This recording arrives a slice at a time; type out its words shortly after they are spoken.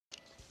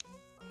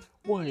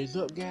What is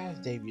up, guys?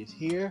 Davius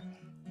here,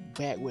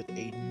 back with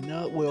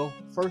another. Well,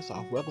 first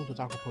off, welcome to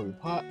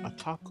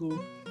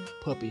Otaku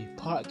Puppy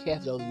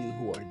Podcast. Those of you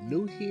who are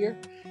new here,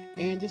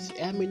 and this is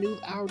Anime News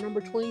Hour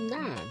number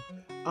 29.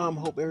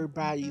 Hope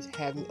everybody's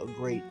having a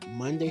great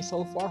Monday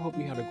so far. Hope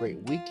you had a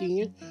great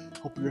weekend.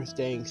 Hope you're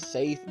staying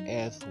safe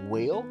as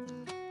well.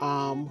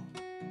 Um,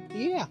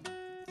 yeah,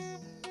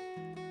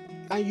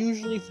 I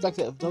usually, like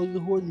I said, those of you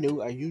who are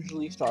new, I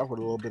usually start with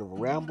a little bit of a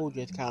ramble,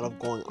 just kind of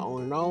going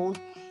on and on.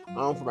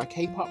 For my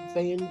K-pop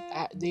fans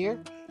out there,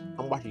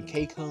 I'm watching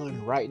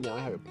K-Con right now. I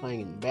have it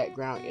playing in the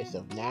background.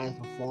 SF9 is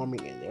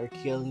performing, and they're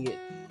killing it.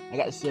 I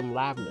got to see them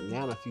live in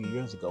Atlanta a few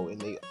years ago, and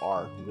they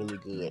are really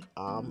good.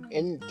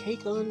 And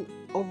K-Con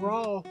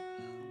overall,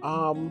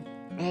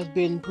 has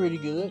been pretty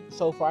good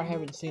so far. I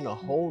haven't seen a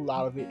whole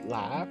lot of it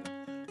live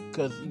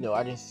because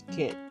I just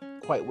can't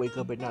quite wake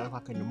up at 9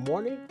 o'clock in the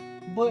morning.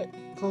 But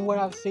from what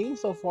I've seen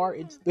so far,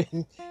 it's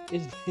been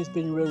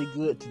really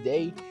good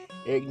today.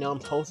 Eric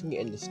Num's hosting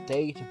it, and the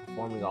stage he's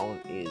performing on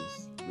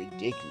is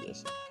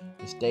ridiculous.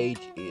 The stage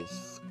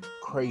is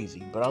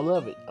crazy, but I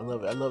love it. I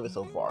love it. I love it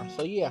so far.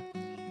 So yeah,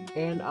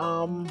 and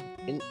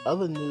in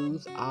other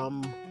news,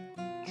 I'm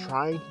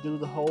trying to do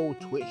the whole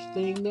Twitch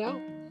thing now.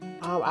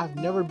 I've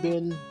never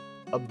been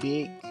a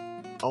big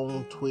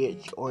on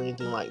Twitch or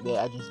anything like that.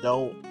 I just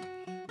don't.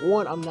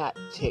 One, I'm not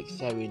tech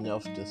savvy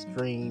enough to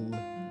stream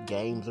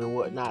games or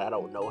whatnot. I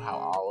don't know how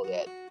all of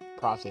that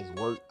process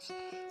works.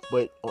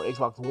 But on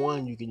Xbox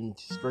One, you can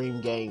stream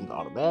games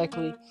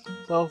automatically.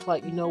 So it's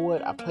like, you know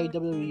what? I play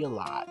WWE a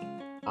lot.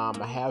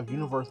 I have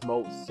Universe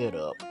mode set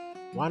up.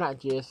 Why not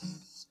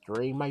just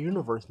stream my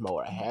Universe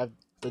mode? I have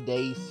the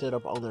days set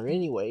up on there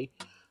anyway.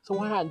 So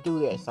why not do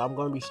that? So I'm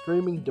going to be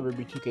streaming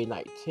WWE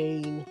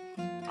 2K19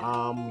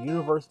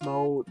 Universe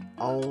mode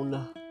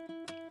on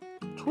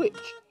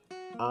Twitch.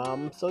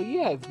 So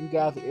yeah, if you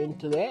guys are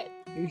into that,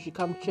 you should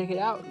come check it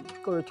out.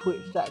 Go to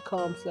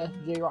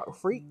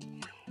twitch.com/jrockfreak,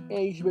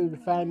 and you should be able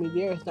to find me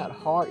there. It's not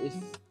hard. It's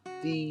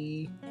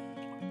the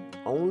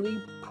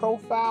only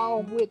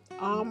profile with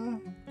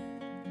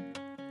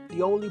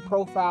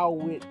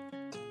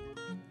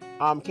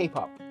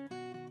K-pop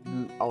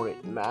on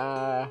it.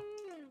 My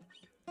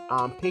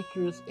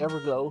pictures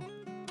Everglow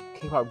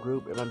K-pop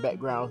group, and my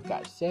background's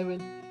got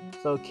 7,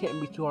 so it can't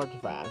be too hard to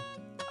find.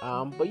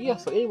 But yeah,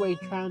 so anyway,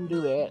 trying to do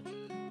that.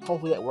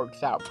 Hopefully that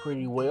works out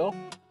pretty well.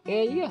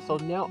 And yeah, so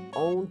now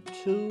on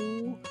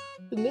to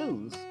the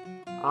news.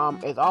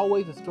 As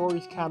always, the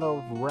stories kind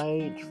of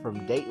range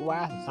from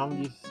date-wise. Some of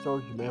these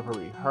stories you may have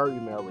already heard,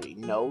 you may already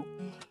know.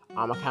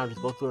 I kind of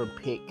just go through and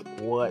pick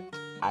what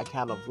I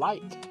kind of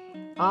like.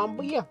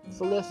 But yeah,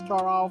 so let's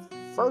start off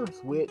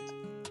first with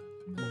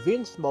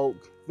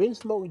Vinsmoke.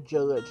 Vinsmoke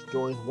Judge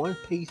joins One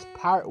Piece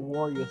Pirate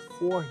Warriors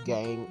 4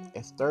 game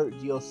as third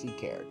DLC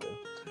character.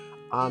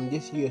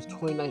 This year's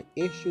 29th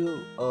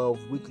issue of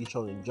Weekly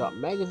Shonen Jump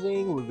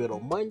magazine revealed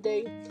on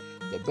Monday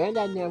that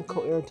Bandai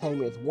Namco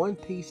Entertainment's One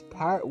Piece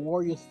Pirate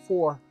Warriors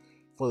 4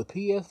 for the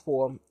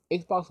PS4,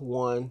 Xbox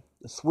One,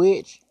 the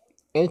Switch,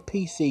 and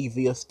PC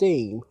via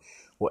Steam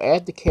will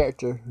add the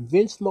character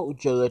Vinsmoke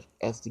Judge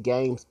as the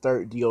game's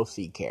third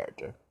DLC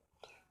character.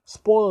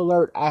 Spoiler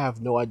alert, I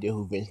have no idea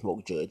who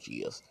Vinsmoke Judge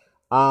is.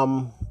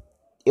 Um,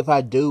 if I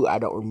do, I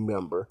don't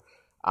remember.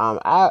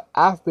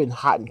 I've been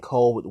hot and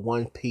cold with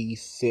One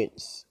Piece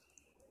since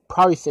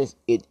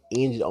it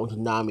ended on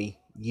Toonami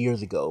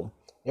years ago.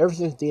 Ever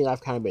since then,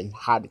 I've kind of been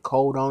hot and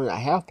cold on it. I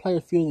have played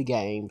a few of the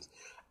games.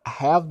 I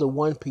have the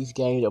One Piece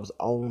game that was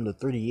on the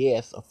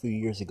 3DS a few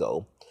years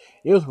ago.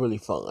 It was really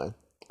fun.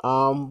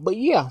 But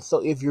yeah,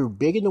 so if you're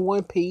big into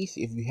One Piece,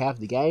 if you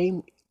have the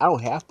game, I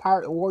don't have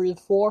Pirate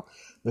Warriors 4,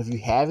 but if you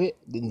have it,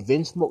 then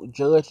Vinsmoke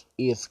Judge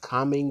is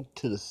coming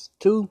to the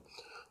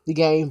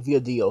game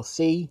via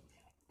DLC.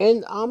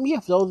 And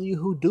yeah, for those of you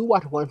who do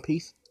watch One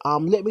Piece,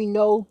 let me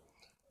know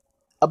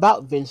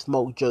about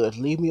Vinsmoke Judge.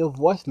 Leave me a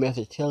voice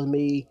message telling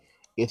me,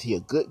 is he a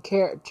good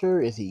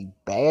character? Is he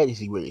bad? Is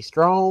he really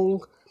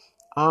strong?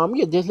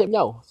 Yeah, just let me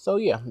know. So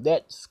yeah,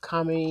 that's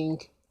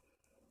coming.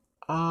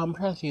 I'm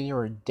trying to see if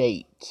there a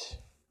date.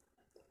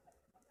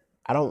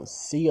 I don't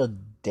see a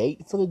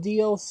date for the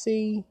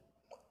DLC,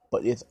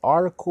 but this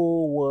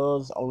article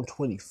was on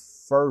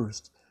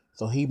 21st,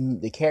 so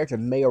the character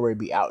may already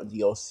be out in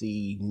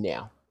DLC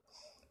now.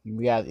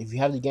 If you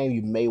have the game,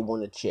 you may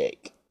want to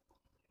check.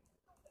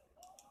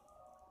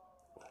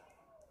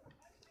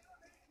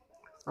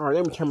 Alright,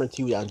 let me turn my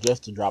TV down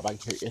just to drop. I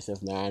can hear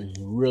SF9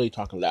 really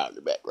talking loud in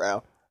the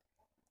background.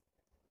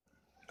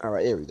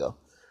 Alright, there we go.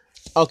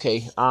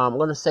 Okay, I'm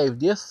gonna save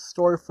this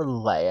story for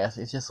last.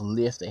 It's just a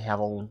list they have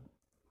on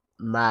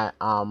my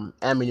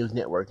Anime News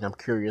Network, and I'm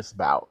curious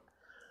about.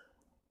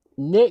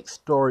 Next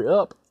story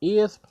up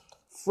is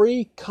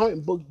Free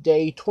Comic Book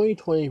Day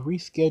 2020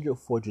 rescheduled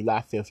for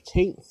July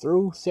 15th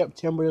through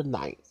September the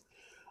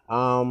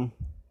 9th.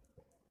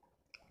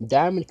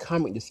 Diamond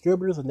Comic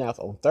Distributors announced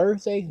on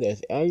Thursday that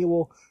its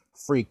annual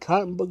Free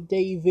Comic Book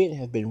Day event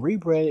has been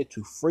rebranded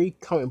to Free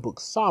Comic Book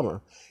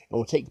Summer and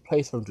will take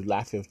place from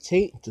July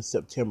 15th to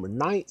September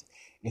 9th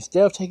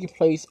Instead of taking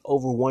place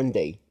over one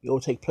day, it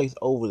will take place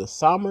over the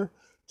summer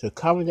to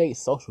accommodate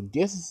social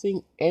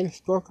distancing and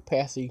store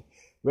capacity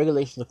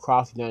regulations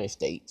across the United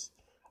States.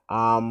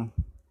 Um,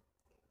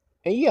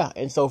 and yeah,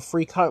 and so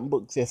Free Comic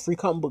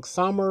Book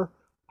Summer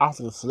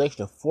offers a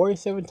selection of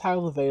 47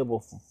 titles available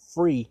for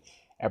free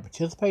at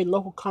participating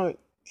local comic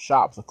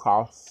shops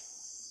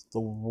across the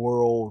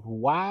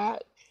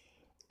worldwide.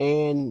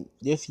 And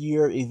this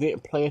year's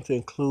event plans to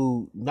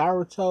include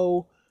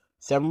Naruto,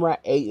 Samurai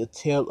 8, The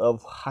Tale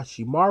of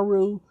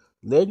Hashimaru,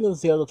 Legend of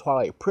Zelda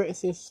Twilight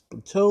Princess,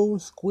 Splatoon,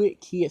 Squid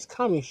Kids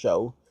Comedy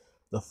Show,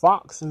 The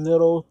Fox and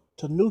Little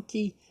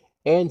Tanuki,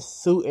 and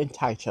Sue and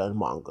Taichan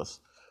mangas.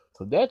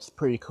 So that's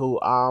pretty cool.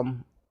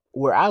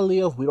 Where I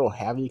live, we don't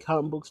have any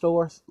comic book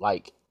stores,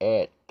 like,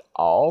 at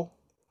all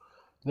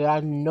that I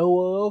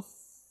know of.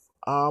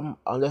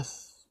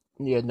 Unless,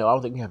 yeah, no, I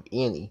don't think we have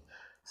any.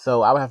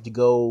 So I would have to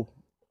go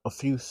a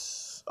few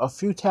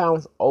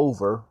towns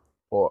over,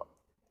 or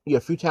yeah,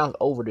 a few towns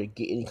over to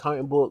get any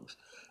comic books.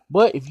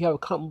 But if you have a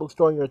comic book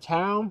store in your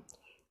town,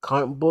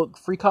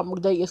 Free Comic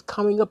Book Day is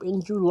coming up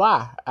in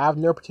July. I've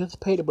never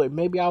participated, but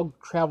maybe I'll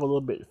travel a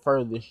little bit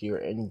further this year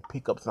and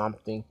pick up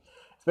something,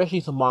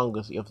 especially some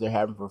mangas if they're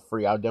having for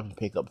free. I'll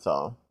definitely pick up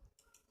some.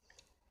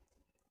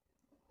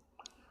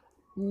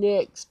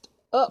 Next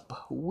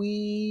up,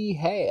 we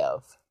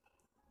have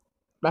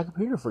my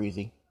computer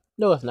freezing.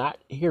 No, it's not.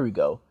 Here we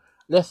go.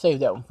 Let's save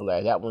that one for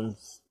last. That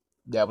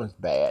one's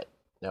bad.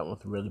 That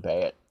one's really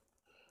bad.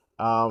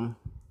 Um,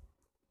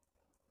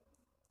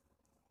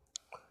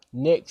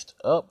 Next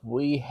up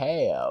we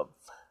have.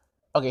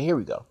 Okay, here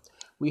we go.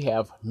 We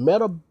have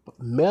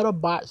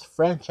Metabots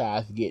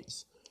franchise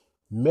gets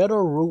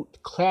Metaroot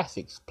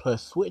Classics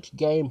plus Switch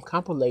game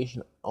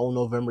compilation on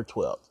November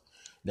 12th.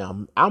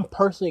 Now, I'm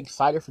personally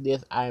excited for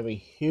this. I am a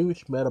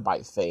huge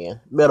Metabots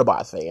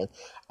fan.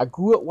 I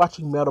grew up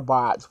watching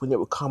Metabots when it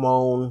would come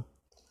on.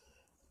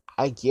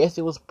 I guess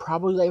it was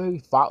probably like maybe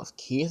Fox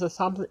Kids or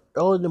something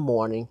early in the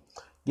morning,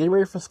 getting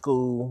ready for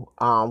school.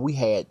 You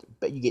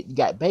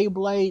got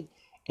Beyblade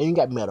and you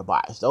got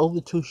Metabots. Those are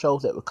the two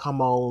shows that would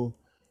come on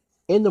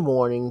in the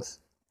mornings,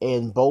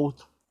 and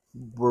both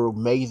were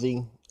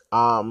amazing.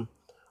 Of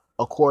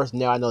course,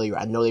 now I know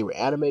they were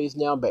animes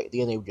now. Back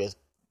then they were just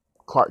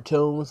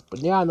cartoons,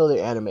 but now I know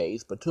they're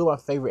animes. But two of my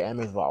favorite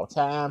animes of all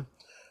time.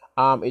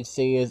 It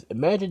says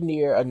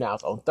Imagineer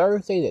announced on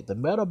Thursday that the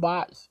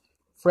Metabots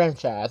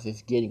franchise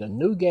is getting a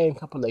new game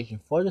compilation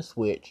for the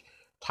Switch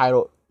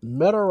titled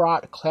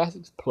Metarot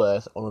Classics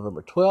Plus on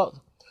November 12th.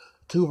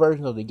 Two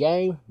versions of the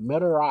game,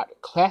 Metarot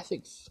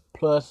Classics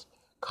Plus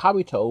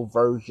Kabuto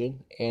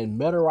version and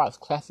Metarot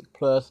Classic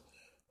Plus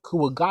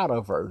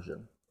Kuwagata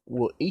version,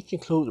 will each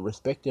include the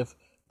respective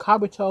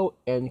Kabuto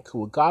and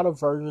Kuwagata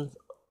versions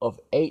of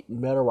 8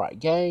 Metarot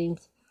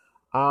games.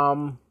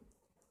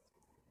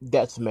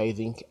 That's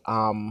amazing.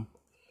 For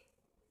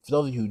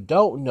those of you who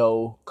don't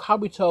know,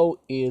 Kabuto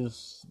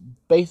is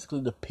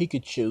basically the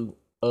Pikachu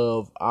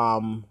of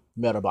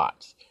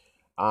Metabots.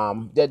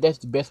 That's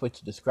the best way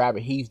to describe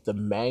it. He's the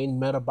main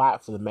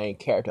Metabot for the main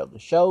character of the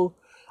show.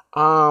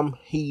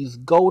 He's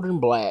golden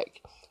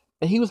black,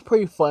 and he was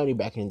pretty funny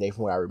back in the day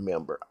from what I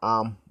remember.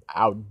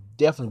 I'll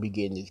definitely be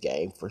getting this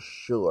game for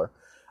sure.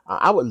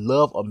 I would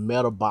love a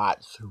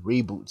Metabots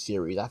reboot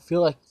series. I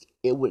feel like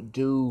it would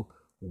do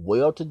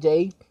well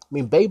today. I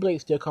mean,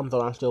 Beyblade still comes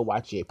on. I still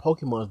watch it.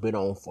 Pokemon's been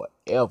on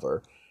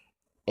forever.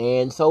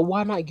 And so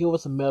why not give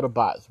us a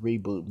Metabots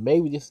reboot?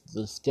 Maybe this is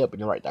a step in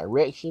the right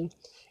direction.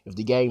 If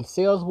the game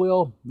sells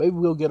well, maybe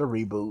we'll get a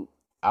reboot.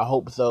 I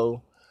hope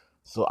so.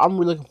 So I'm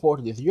really looking forward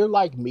to this. If you're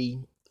like me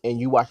and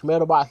you watch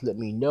Metabots, let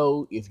me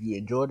know if you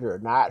enjoyed it or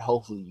not.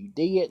 Hopefully you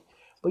did.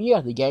 But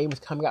yeah, the game is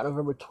coming out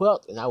November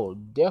 12th, and I will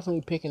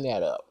definitely be picking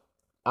that up.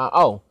 I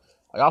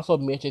also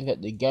mentioned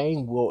that the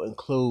game will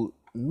include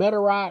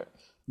Metarot,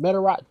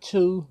 Metarot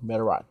 2,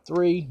 Metarot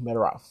 3,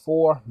 Metarot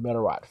 4,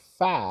 Metarot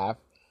 5,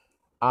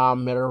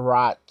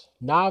 Metarot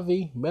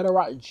Navi,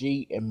 Metarot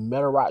G, and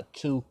Metarot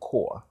 2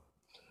 Core.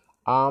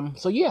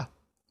 So yeah.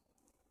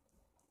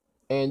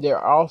 And there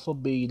also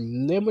be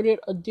limited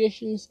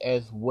editions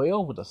as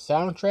well with a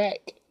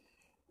soundtrack.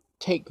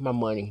 Take my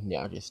money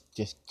now.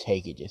 Just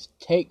take it. Just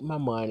take my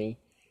money.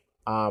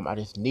 I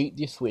just need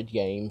these Switch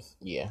games.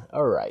 Yeah,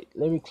 alright.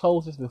 Let me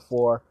close this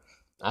before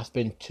I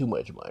spend too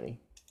much money.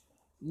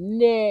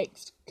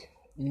 Next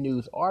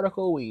news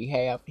article we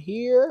have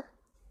here.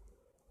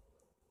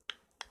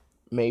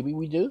 Maybe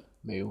we do.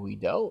 Maybe we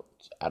don't.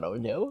 I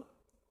don't know.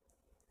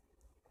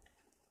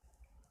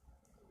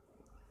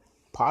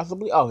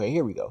 Possibly. Okay,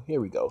 here we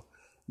go.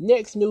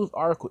 Next news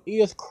article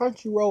is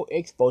Crunchyroll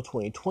Expo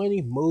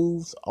 2020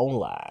 moves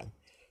online.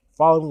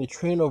 Following the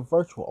trend of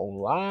virtual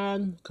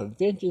online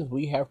conventions,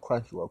 we have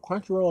Crunchyroll.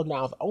 Crunchyroll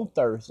announced on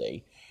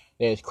Thursday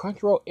that its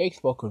Crunchyroll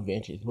Expo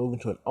convention is moving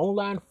to an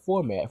online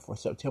format for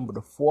September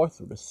the 4th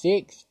through the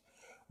 6th.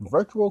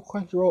 Virtual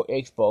Crunchyroll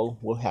Expo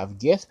will have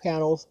guest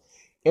panels,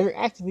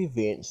 interactive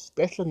events,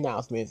 special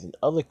announcements, and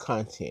other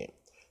content.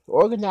 The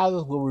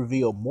organizers will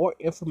reveal more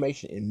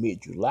information in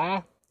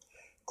mid-July.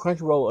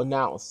 Crunchyroll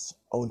announced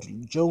on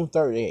June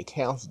 3rd they had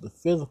canceled the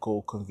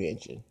physical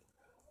convention.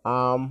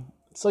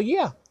 So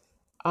yeah,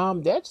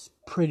 that's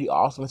pretty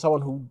awesome. As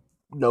someone who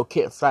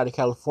can't fly to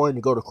California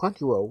to go to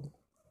Crunchyroll,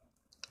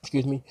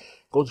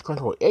 go to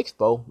Crunchyroll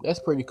Expo, that's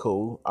pretty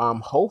cool.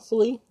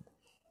 Hopefully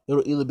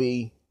it'll either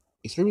be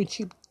extremely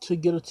cheap to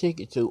get a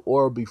ticket to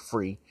or be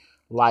free,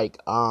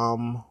 like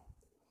Funimation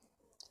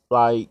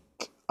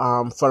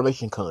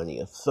Con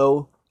is.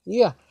 So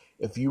yeah,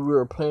 if you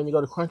were planning to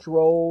go to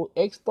Crunchyroll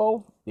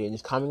Expo, then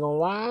it's coming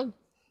online.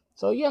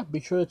 So yeah, be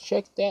sure to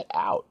check that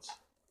out.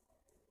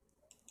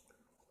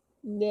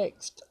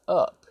 Next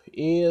up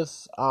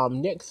is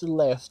next to the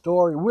last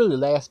story. Really,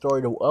 last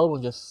story. The other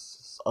one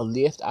just a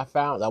list I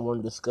found that I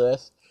want to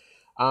discuss.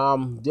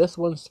 This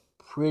one's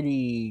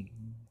pretty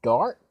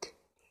dark.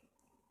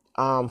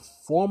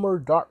 Former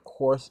Dark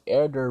Horse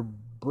editor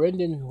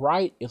Brendan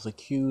Wright is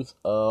accused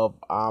of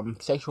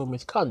sexual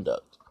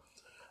misconduct.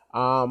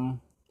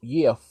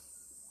 Yeah,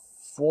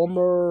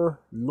 former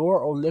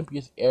Lore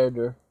Olympus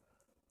editor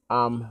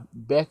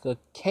Becca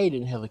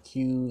Caden has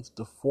accused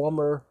the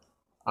former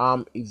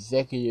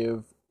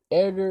executive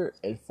editor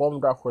and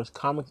former Dark Horse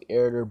Comics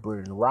editor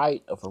Brendan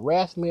Wright of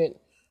harassment,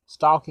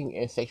 stalking,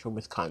 and sexual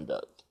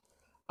misconduct.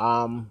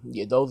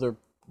 Yeah, those are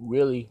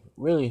really,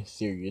 really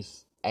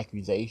serious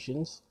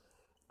accusations.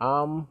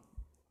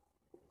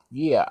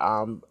 Yeah,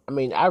 I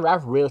mean,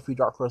 I've read a few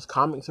Dark Horse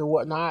comics or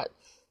whatnot.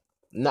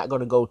 I'm not going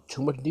to go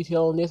too much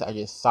detail on this. I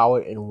just saw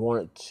it and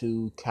wanted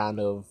to kind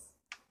of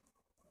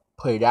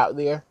put it out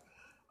there.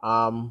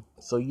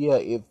 So yeah,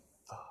 if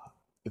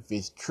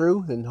it's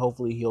true, then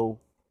hopefully he'll,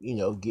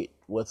 get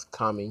what's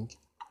coming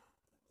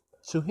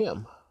to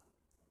him.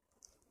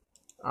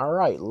 All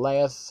right,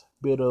 last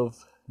bit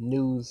of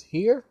news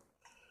here.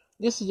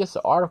 This is just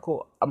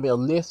a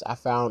list I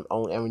found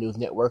on Anime News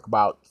Network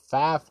about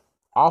 5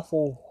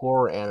 awful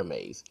horror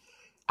animes.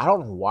 I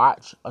don't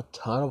watch a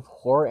ton of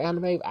horror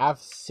anime. I've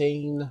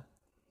seen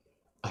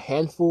a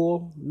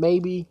handful,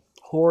 maybe.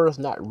 Horror is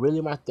not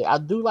really my thing. I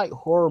do like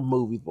horror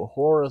movies, but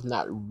horror is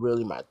not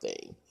really my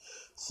thing.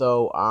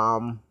 So,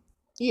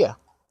 yeah,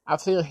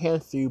 I've seen a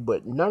handful,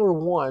 but number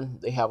one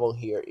they have on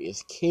here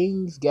is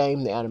King's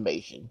Game, the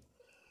animation.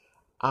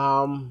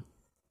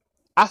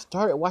 I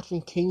started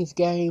watching King's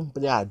Game,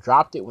 but then I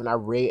dropped it when I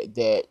read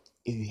that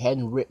if you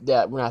hadn't read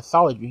that, when I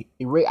saw it,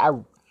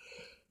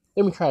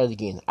 let me try that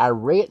again. I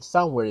read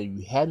somewhere that if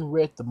you hadn't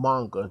read the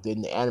manga,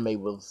 then the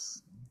anime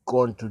was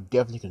going to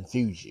definitely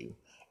confuse you.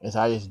 And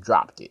so I just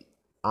dropped it.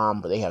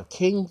 But they have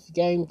King's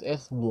Game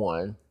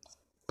S1,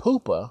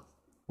 Pupa,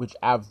 which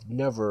I've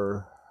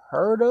never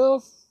heard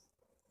of.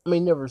 I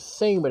mean, never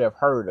seen, but I've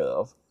heard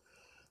of.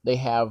 They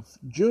have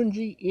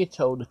Junji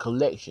Ito, the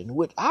collection,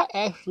 which I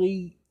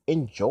actually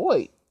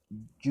enjoyed.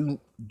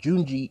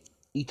 Junji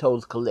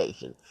Ito's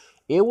collection.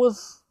 It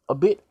was a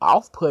bit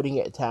off-putting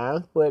at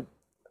times, but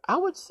I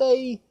would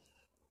say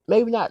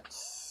maybe not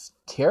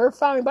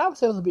terrifying, but I would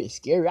say it was a bit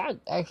scary. I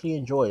actually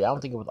enjoyed it. I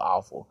don't think it was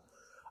awful.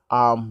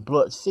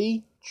 Blood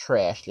C,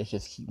 trash. Let's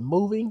just keep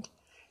moving.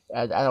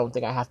 I don't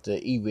think I have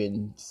to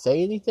even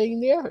say anything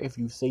there. If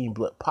you've seen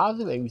Blood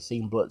Positive and you've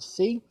seen Blood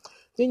C,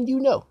 then you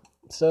know.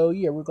 So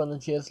yeah, we're gonna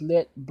just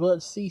let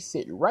Blood C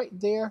sit right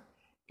there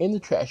in the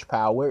trash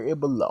pile where it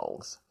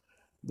belongs.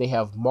 They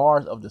have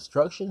Mars of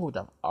Destruction, which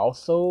I've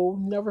also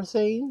never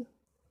seen.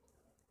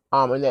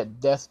 And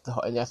that's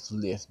the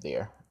list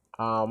there.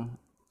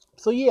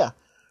 So yeah.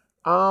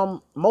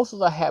 Most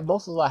of I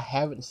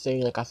haven't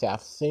seen. Like I said,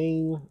 I've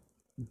seen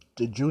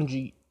the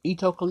Junji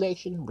Ito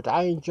collection, which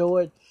I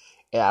enjoyed,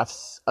 and I've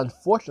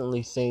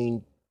unfortunately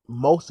seen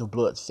most of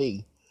Blood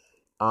C,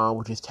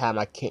 which is time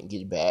I can't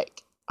get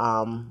back.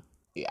 I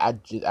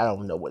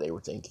don't know what they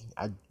were thinking.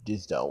 I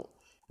just don't.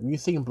 If you've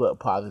seen Blood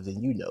Positive,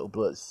 then you know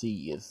Blood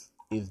C is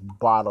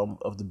bottom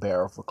of the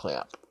barrel for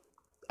Clamp.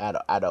 I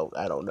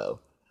don't know.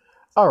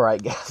 All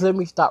right, guys, let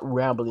me stop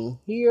rambling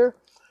here.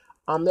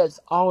 That's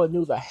all the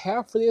news I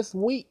have for this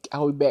week.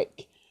 I'll be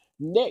back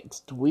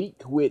next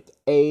week with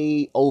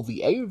a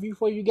OVA review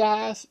for you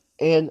guys.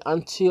 And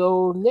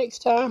until next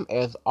time,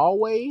 as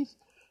always,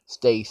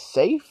 stay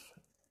safe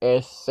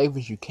as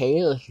you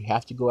can, unless you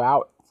have to go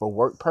out for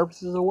work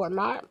purposes or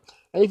whatnot.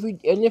 And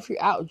if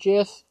you're out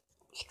just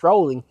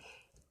strolling,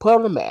 put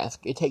on a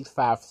mask. It takes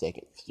 5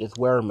 seconds. Just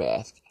wear a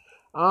mask.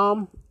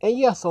 And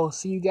yeah, so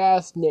see you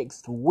guys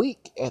next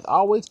week. As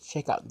always,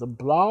 check out the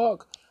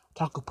blog,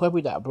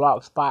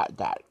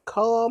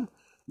 talkapuppy.blogspot.com.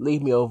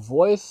 Leave me a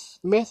voice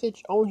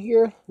message on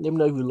here. Let me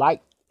know if you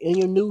like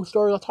any of the news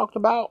stories I talked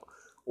about,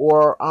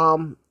 or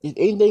if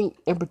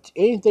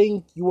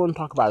anything you want to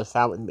talk about is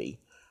fine with me.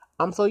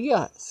 So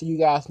yeah, see you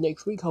guys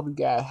next week. Hope you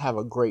guys have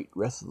a great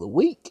rest of the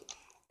week.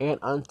 And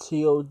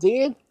until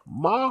then,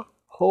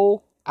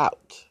 Maho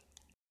out.